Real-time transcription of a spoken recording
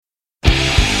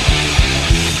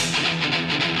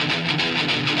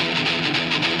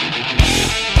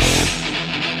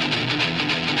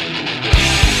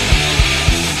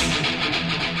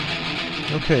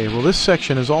Okay, well this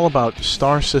section is all about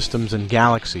star systems and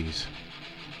galaxies.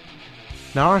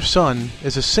 Now our Sun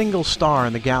is a single star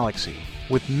in the galaxy,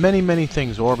 with many, many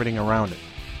things orbiting around it.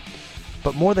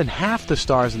 But more than half the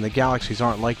stars in the galaxies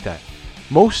aren't like that.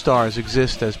 Most stars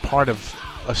exist as part of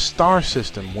a star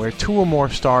system where two or more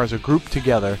stars are grouped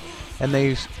together and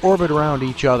they orbit around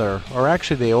each other, or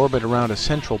actually they orbit around a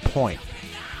central point.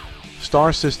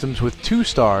 Star systems with two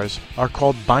stars are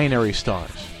called binary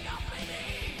stars.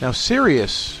 Now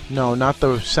Sirius, no, not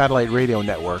the satellite radio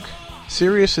network.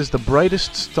 Sirius is the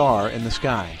brightest star in the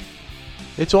sky.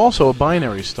 It's also a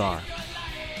binary star.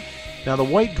 Now the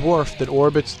white dwarf that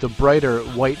orbits the brighter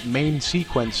white main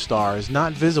sequence star is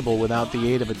not visible without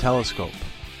the aid of a telescope.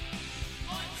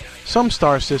 Some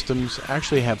star systems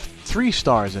actually have 3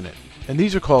 stars in it, and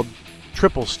these are called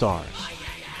triple stars.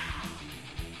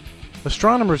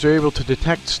 Astronomers are able to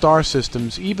detect star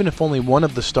systems even if only one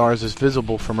of the stars is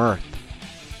visible from Earth.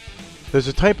 There's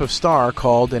a type of star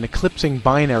called an eclipsing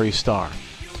binary star.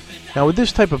 Now with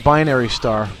this type of binary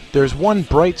star, there's one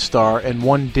bright star and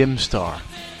one dim star.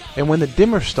 And when the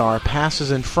dimmer star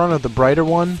passes in front of the brighter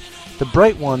one, the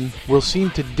bright one will seem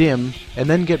to dim and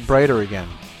then get brighter again.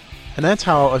 And that's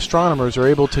how astronomers are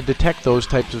able to detect those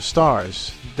types of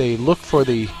stars. They look for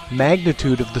the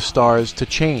magnitude of the stars to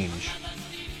change.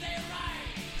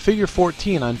 Figure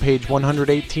 14 on page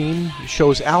 118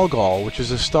 shows Algol, which is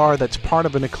a star that's part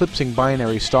of an eclipsing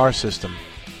binary star system.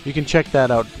 You can check that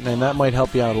out, and that might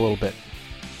help you out a little bit.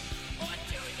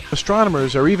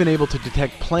 Astronomers are even able to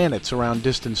detect planets around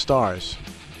distant stars.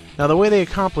 Now the way they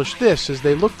accomplish this is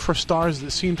they look for stars that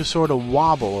seem to sort of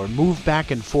wobble or move back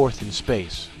and forth in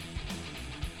space.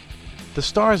 The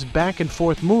star's back and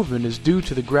forth movement is due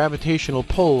to the gravitational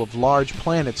pull of large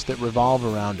planets that revolve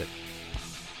around it.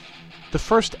 The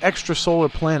first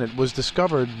extrasolar planet was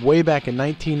discovered way back in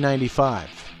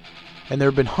 1995, and there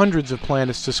have been hundreds of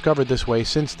planets discovered this way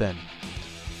since then.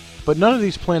 But none of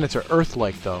these planets are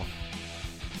Earth-like, though.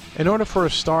 In order for a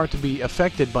star to be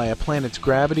affected by a planet's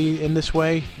gravity in this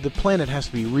way, the planet has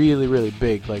to be really, really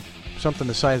big, like something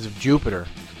the size of Jupiter.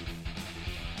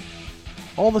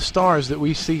 All the stars that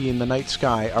we see in the night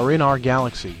sky are in our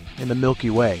galaxy, in the Milky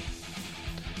Way.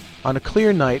 On a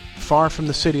clear night, far from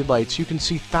the city lights, you can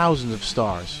see thousands of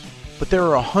stars. But there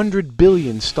are 100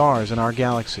 billion stars in our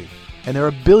galaxy, and there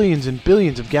are billions and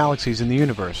billions of galaxies in the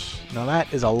universe. Now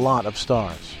that is a lot of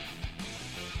stars.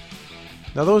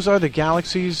 Now those other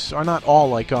galaxies are not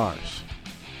all like ours.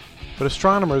 But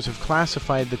astronomers have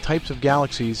classified the types of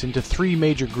galaxies into 3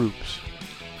 major groups.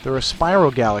 There are spiral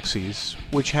galaxies,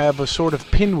 which have a sort of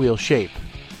pinwheel shape,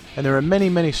 and there are many,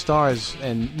 many stars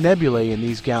and nebulae in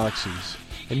these galaxies.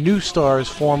 And new stars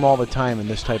form all the time in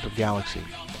this type of galaxy.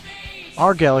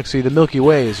 Our galaxy, the Milky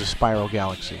Way, is a spiral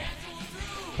galaxy.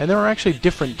 And there are actually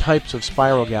different types of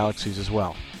spiral galaxies as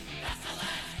well.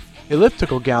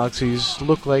 Elliptical galaxies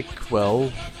look like, well,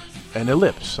 an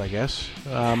ellipse, I guess.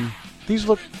 These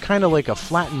look kind of like a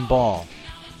flattened ball.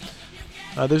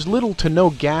 There's little to no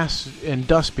gas and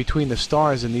dust between the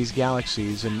stars in these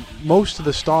galaxies, and most of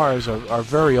the stars are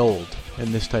very old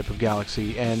in this type of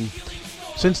galaxy, and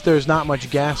since there's not much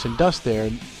gas and dust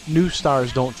there, new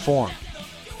stars don't form.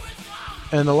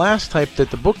 And the last type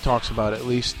that the book talks about, at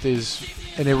least, is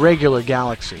an irregular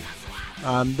galaxy.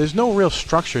 There's no real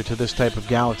structure to this type of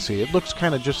galaxy. It looks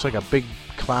kind of just like a big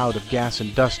cloud of gas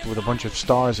and dust with a bunch of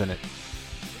stars in it.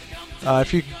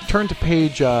 If you turn to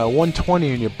page 120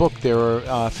 in your book,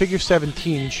 figure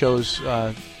 17 shows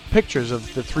pictures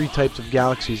of the 3 types of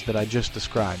galaxies that I just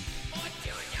described.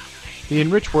 The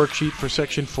Enrich worksheet for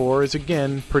section 4 is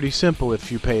again pretty simple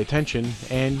if you pay attention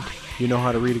and you know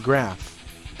how to read a graph.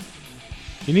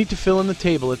 You need to fill in the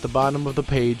table at the bottom of the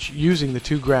page using the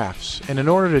 2 graphs, and in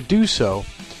order to do so,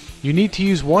 you need to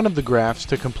use one of the graphs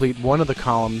to complete one of the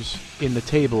columns in the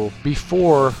table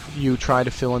before you try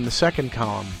to fill in the second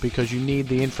column, because you need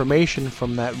the information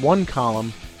from that one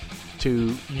column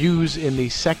to use in the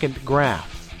second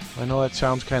graph. I know that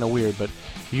sounds kind of weird, but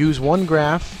use one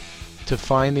graph to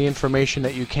find the information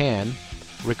that you can,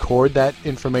 record that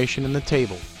information in the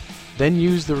table. Then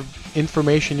use the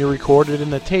information you recorded in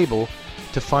the table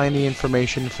to find the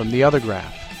information from the other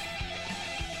graph.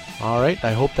 Alright,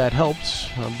 I hope that helps.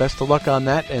 Best of luck on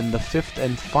that, and the 5th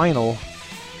and final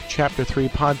Chapter 3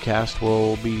 podcast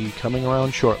will be coming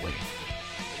around shortly.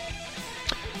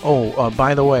 Oh,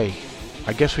 by the way,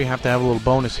 I guess we have to have a little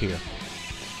bonus here.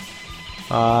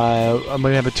 I'm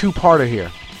going to have a 2-parter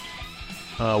here.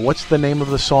 What's the name of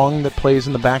the song that plays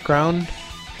in the background?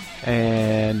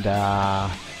 And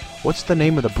what's the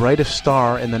name of the brightest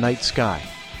star in the night sky?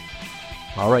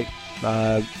 Alright,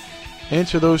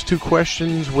 Answer those 2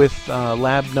 questions with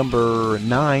lab number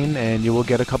 9, and you will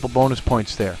get a couple bonus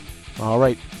points there. All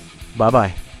right.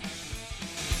 Bye-bye.